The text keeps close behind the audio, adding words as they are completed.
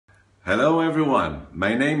Hello everyone,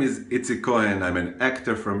 my name is Itzik Cohen. I'm an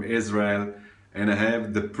actor from Israel and I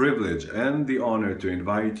have the privilege and the honor to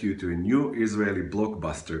invite you to a new Israeli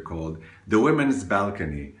blockbuster called The Women's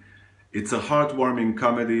Balcony. It's a heartwarming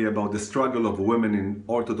comedy about the struggle of women in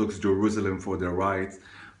Orthodox Jerusalem for their rights,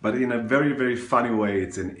 but in a very funny way.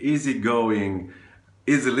 It's an easygoing,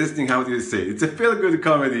 easy listening, how do you say? It's a feel-good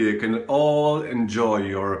comedy. You can all enjoy.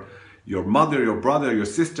 Your mother, your brother, your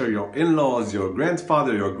sister, your in-laws, your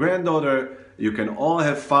grandfather, your granddaughter. You can all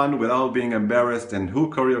have fun without being embarrassed. And who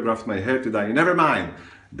choreographed my hair today? Never mind.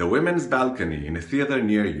 The Women's Balcony in a theater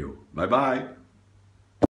near you. Bye-bye.